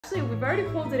actually, we've already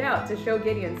pulled it out to show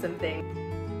Gideon something.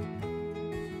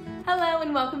 Hello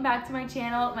and welcome back to my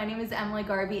channel. My name is Emily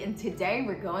Garvey and today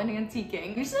we're going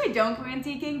antiquing. Usually I don't go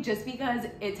antiquing just because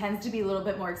it tends to be a little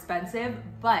bit more expensive,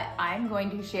 but I'm going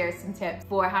to share some tips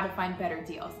for how to find better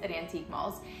deals at antique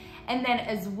malls. And then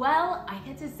as well, I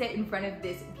get to sit in front of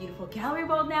this beautiful gallery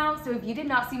wall now. So if you did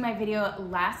not see my video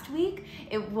last week,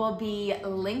 it will be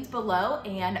linked below,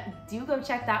 and do go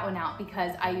check that one out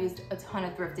because I used a ton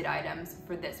of thrifted items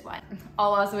for this one.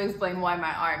 I'll also explain why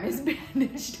my arm is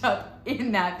bandaged up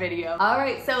in that video. All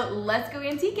right, so let's go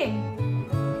antiquing.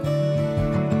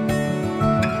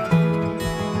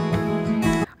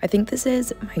 I think this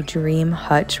is my dream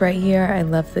hutch right here. I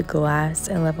love the glass,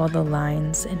 I love all the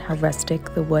lines and how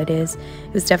rustic the wood is.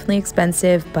 It was definitely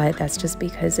expensive, but that's just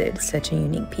because it's such a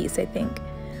unique piece, I think.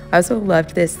 I also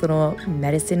loved this little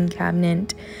medicine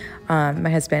cabinet.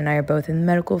 My husband and I are both in the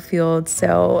medical field,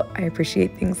 so I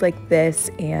appreciate things like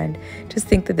this and just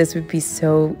think that this would be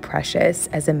so precious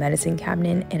as a medicine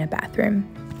cabinet in a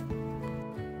bathroom.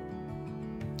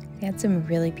 They had some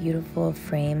really beautiful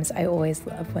frames. I always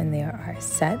love when there are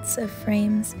sets of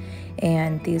frames,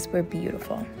 and these were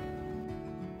beautiful.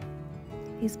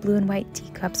 These blue and white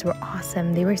teacups were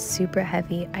awesome. They were super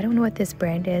heavy. I don't know what this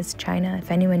brand is, China.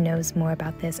 If anyone knows more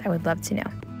about this, I would love to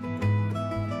know.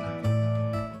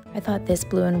 I thought this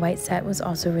blue and white set was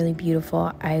also really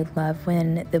beautiful. I love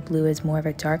when the blue is more of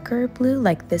a darker blue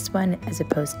like this one as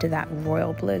opposed to that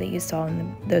royal blue that you saw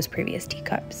in those previous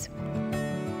teacups.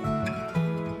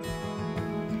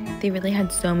 They really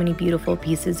had so many beautiful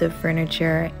pieces of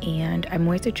furniture, and I'm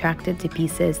always attracted to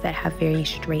pieces that have very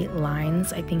straight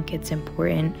lines. I think it's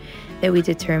important that we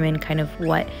determine kind of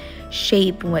what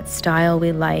shape, what style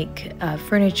we like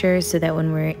furniture, so that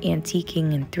when we're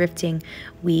antiquing and thrifting,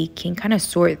 we can kind of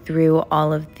sort through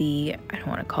all of the, I don't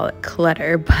want to call it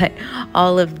clutter, but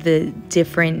all of the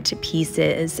different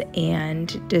pieces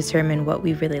and determine what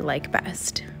we really like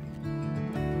best.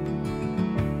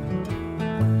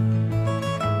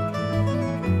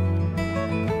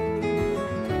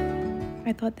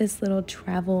 I thought this little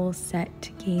travel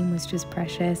set game was just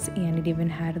precious, and it even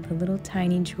had a little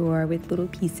tiny drawer with little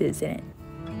pieces in it.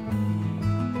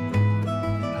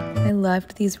 I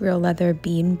loved these real leather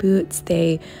bean boots.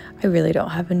 I really don't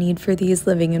have a need for these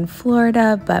living in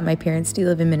Florida, but my parents do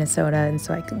live in Minnesota, and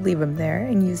so I could leave them there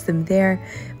and use them there.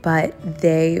 But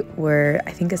they were,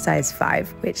 I think, a size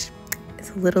 5, which is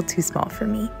a little too small for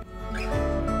me.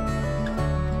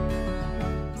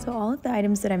 So all of the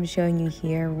items that I'm showing you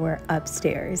here were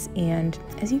upstairs, and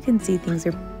as you can see, things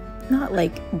are not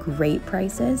like great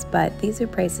prices, but these are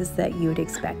prices that you would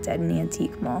expect at an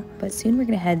antique mall. But soon we're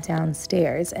gonna head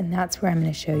downstairs, and that's where I'm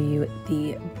gonna show you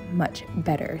the much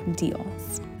better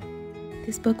deals.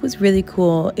 This book was really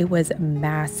cool. It was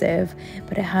massive,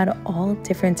 but it had all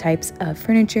different types of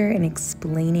furniture and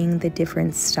explaining the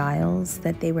different styles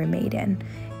that they were made in.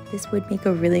 This would make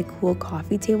a really cool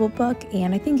coffee table book,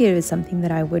 and I think it was something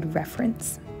that I would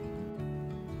reference.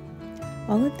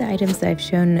 All of the items that I've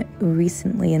shown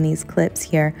recently in these clips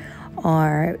here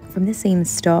are from the same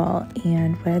stall,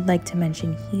 and what I'd like to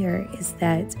mention here is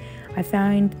that I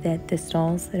find that the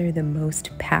stalls that are the most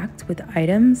packed with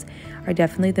items are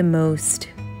definitely the most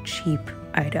cheap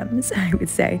items, I would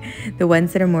say. The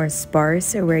ones that are more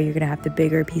sparse are where you're going to have the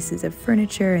bigger pieces of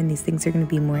furniture, and these things are going to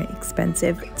be more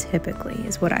expensive typically,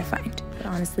 is what I find. But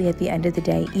honestly, at the end of the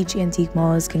day, each antique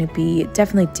mall is going to be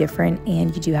definitely different,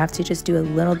 and you do have to just do a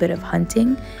little bit of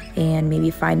hunting and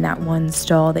maybe find that one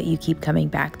stall that you keep coming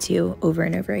back to over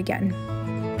and over again.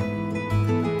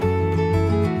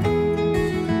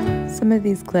 Some of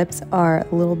these clips are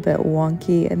a little bit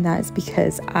wonky, and that's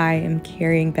because I am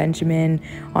carrying Benjamin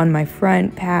on my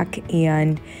front pack,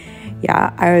 and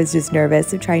yeah, I was just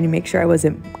nervous of trying to make sure I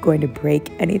wasn't going to break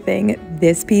anything.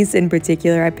 This piece in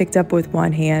particular I picked up with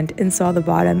one hand and saw the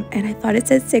bottom, and I thought it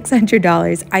said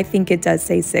 $600. I think it does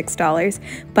say $6,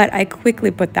 but I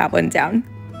quickly put that one down.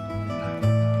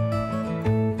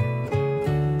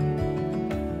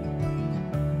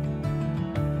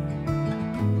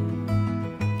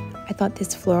 I thought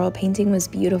this floral painting was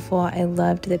beautiful. I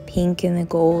loved the pink and the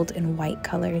gold and white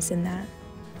colors in that.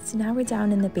 So now we're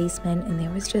down in the basement, and there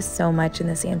was just so much in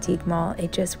this antique mall.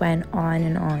 It just went on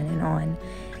and on and on.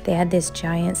 They had this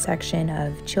giant section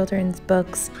of children's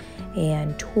books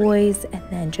and toys, and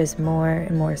then just more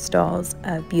and more stalls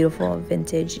of beautiful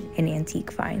vintage and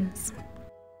antique finds.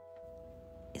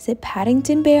 Is it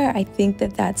Paddington Bear? I think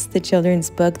that that's the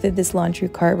children's book that this laundry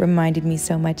cart reminded me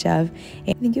so much of.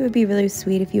 I think it would be really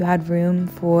sweet if you had room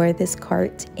for this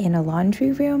cart in a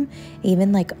laundry room,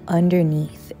 even like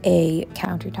underneath a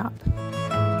countertop.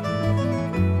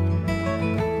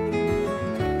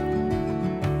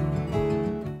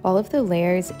 All of the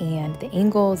layers and the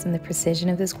angles and the precision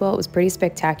of this quilt was pretty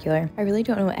spectacular. I really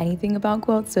don't know anything about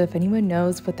quilts, so if anyone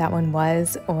knows what that one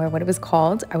was or what it was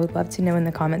called, I would love to know in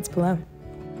the comments below.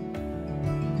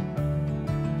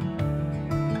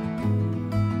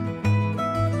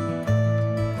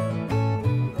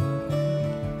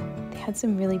 Had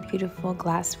some really beautiful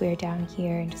glassware down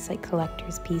here and just like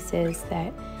collector's pieces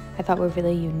that I thought were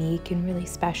really unique and really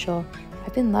special.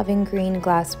 I've been loving green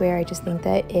glassware. I just think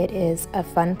that it is a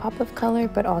fun pop of color,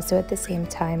 but also at the same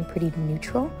time pretty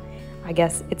neutral. I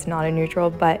guess it's not a neutral,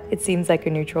 but it seems like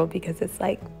a neutral because it's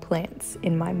like plants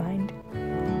in my mind.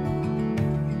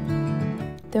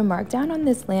 The markdown on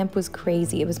this lamp was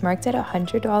crazy. It was marked at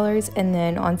 $100 and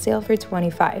then on sale for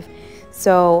 $25.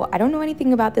 So I don't know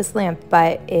anything about this lamp,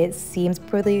 but it seems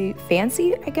pretty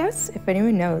fancy, I guess. If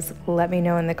anyone knows, let me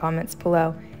know in the comments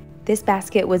below. This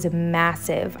basket was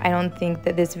massive. I don't think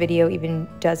that this video even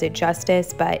does it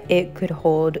justice, but it could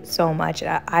hold so much.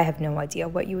 I have no idea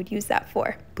what you would use that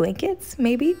for. Blankets,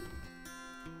 maybe?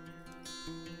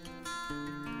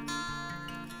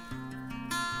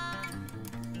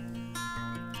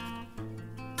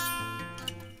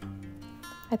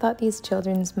 I thought these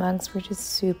children's mugs were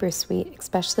just super sweet,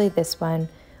 especially this one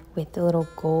with the little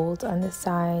gold on the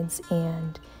sides,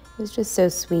 and it was just so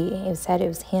sweet. It said it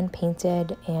was hand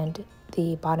painted and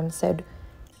the bottom said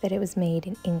that it was made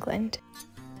in England.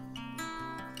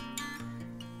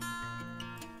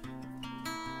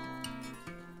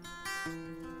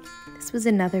 This was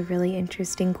another really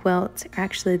interesting quilt.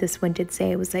 Actually, this one did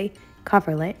say it was a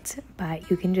coverlet, but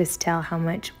you can just tell how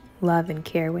much love and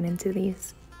care went into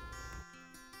these.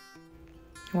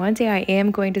 One day I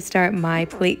am going to start my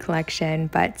plate collection,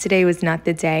 but today was not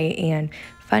the day. And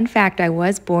fun fact, I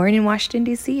was born in Washington,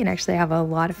 D.C. and actually have a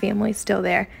lot of family still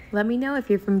there. Let me know if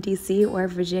you're from D.C. or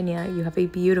Virginia. You have a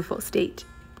beautiful state.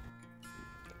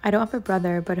 I don't have a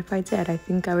brother, but if I did, I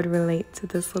think I would relate to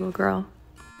this little girl.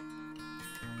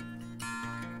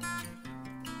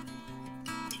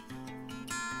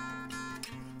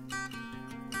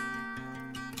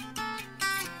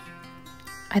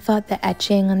 I thought the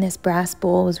etching on this brass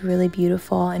bowl was really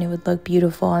beautiful, and it would look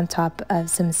beautiful on top of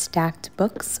some stacked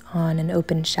books on an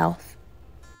open shelf.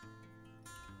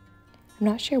 I'm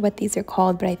not sure what these are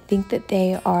called, but I think that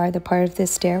they are the part of the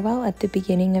stairwell at the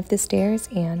beginning of the stairs,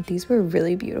 and these were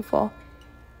really beautiful.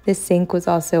 This sink was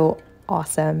also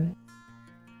awesome.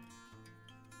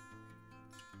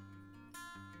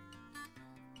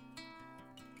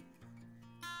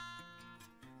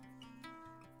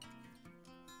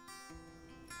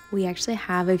 We actually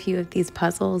have a few of these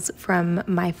puzzles from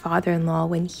my father-in-law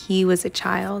when he was a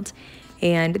child,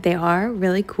 and they are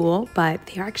really cool, but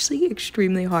they are actually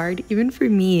extremely hard, even for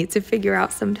me, to figure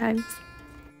out sometimes.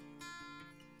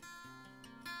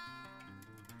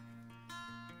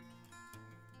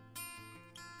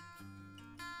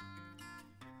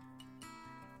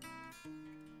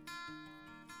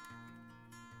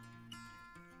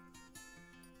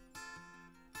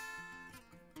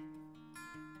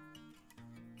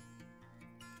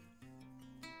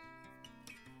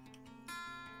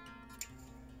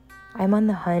 I'm on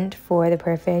the hunt for the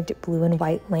perfect blue and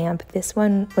white lamp. This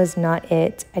one was not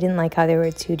it. I didn't like how there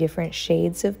were two different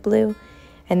shades of blue.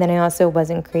 And then I also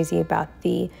wasn't crazy about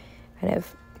the kind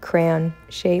of crayon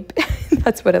shape.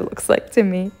 That's what it looks like to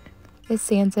me. This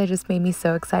Santa just made me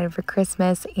so excited for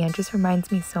Christmas and just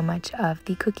reminds me so much of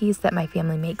the cookies that my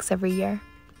family makes every year.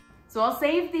 So I'll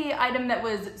save the item that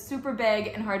was super big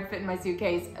and hard to fit in my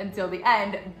suitcase until the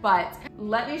end, but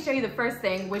let me show you the first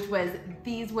thing, which was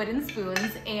these wooden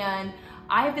spoons. And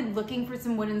I've been looking for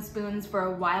some wooden spoons for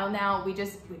a while now. We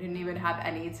didn't even have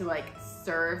any to like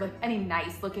serve, like any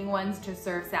nice looking ones to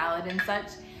serve salad and such.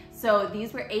 So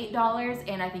these were $8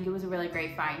 and I think it was a really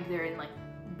great find. They're in like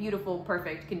beautiful,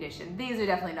 perfect condition. These are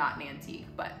definitely not an antique,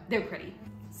 but they're pretty.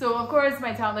 So of course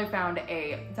my toddler found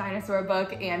a dinosaur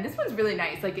book, and this one's really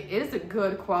nice. Like, it is a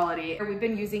good quality. We've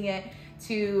been using it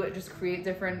to just create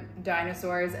different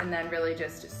dinosaurs and then really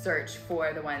just search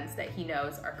for the ones that he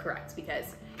knows are correct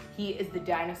because he is the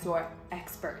dinosaur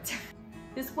expert.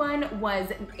 This one was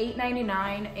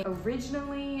 $8.99.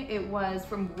 Originally, it was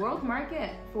from World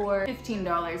Market for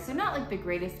 $15. So not like the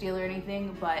greatest deal or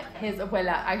anything, but his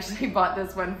abuela actually bought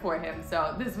this one for him.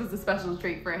 So this was a special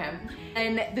treat for him.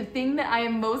 And the thing that I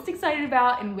am most excited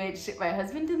about, in which my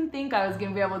husband didn't think I was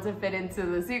gonna be able to fit into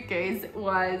the suitcase,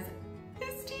 was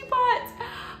this teapot.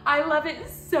 I love it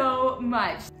so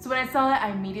much. So when I saw it, I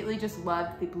immediately just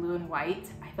loved the blue and white.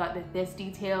 I thought that this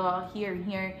detail here and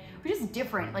here were just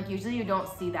different. Like, usually you don't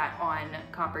see that on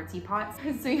copper teapots.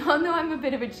 So y'all know I'm a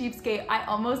bit of a cheapskate. I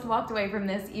almost walked away from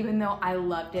this even though I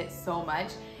loved it so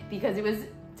much because it was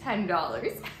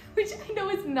 $10, which I know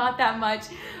is not that much,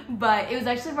 but it was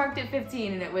actually marked at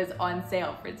 15 and it was on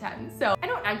sale for 10. So I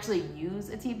don't actually use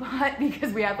a teapot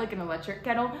because we have like an electric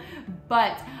kettle,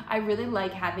 but I really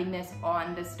like having this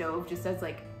on the stove just as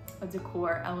like a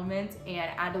decor element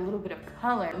and add a little bit of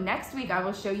color. Next week, I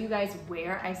will show you guys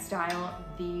where I style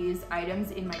these items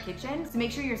in my kitchen. So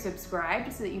make sure you're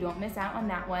subscribed so that you don't miss out on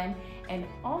that one. And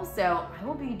also, I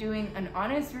will be doing an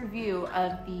honest review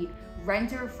of the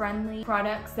renter-friendly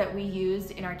products that we used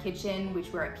in our kitchen,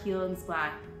 which were a peel and stick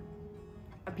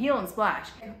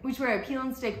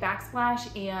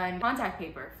backsplash and contact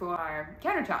paper for our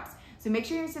countertops. So make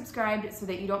sure you're subscribed so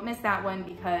that you don't miss that one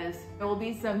because there will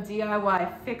be some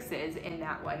DIY fixes in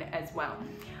that one as well.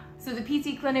 So the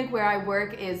PT clinic where I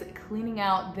work is cleaning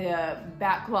out the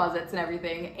back closets and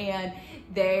everything, and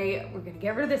they were gonna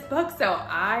get rid of this book, so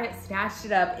I snatched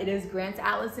it up. It is Grant's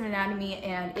Atlas of Anatomy,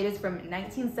 and it is from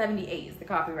 1978 is the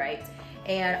copyright.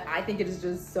 And I think it is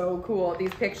just so cool.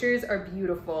 These pictures are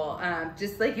beautiful.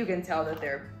 Just like you can tell that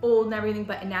they're old and everything,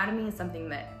 but anatomy is something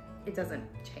that it doesn't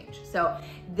change. So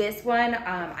this one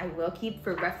I will keep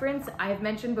for reference. I have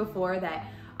mentioned before that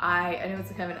I know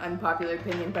it's kind of an unpopular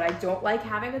opinion, but I don't like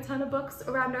having a ton of books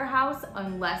around our house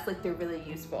unless like they're really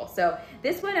useful. So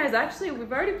this one is actually,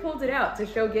 we've already pulled it out to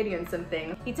show Gideon some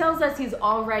things. He tells us he's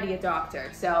already a doctor,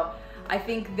 so I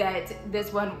think that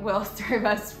this one will serve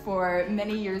us for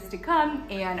many years to come,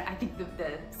 and I think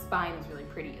the spine is really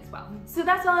pretty as well. So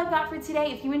that's all I've got for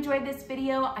today. If you enjoyed this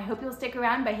video, I hope you'll stick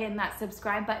around by hitting that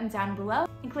subscribe button down below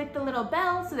and click the little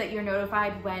bell so that you're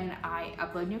notified when I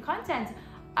upload new content.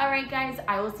 All right, guys,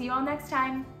 I will see you all next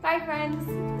time. Bye,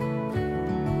 friends.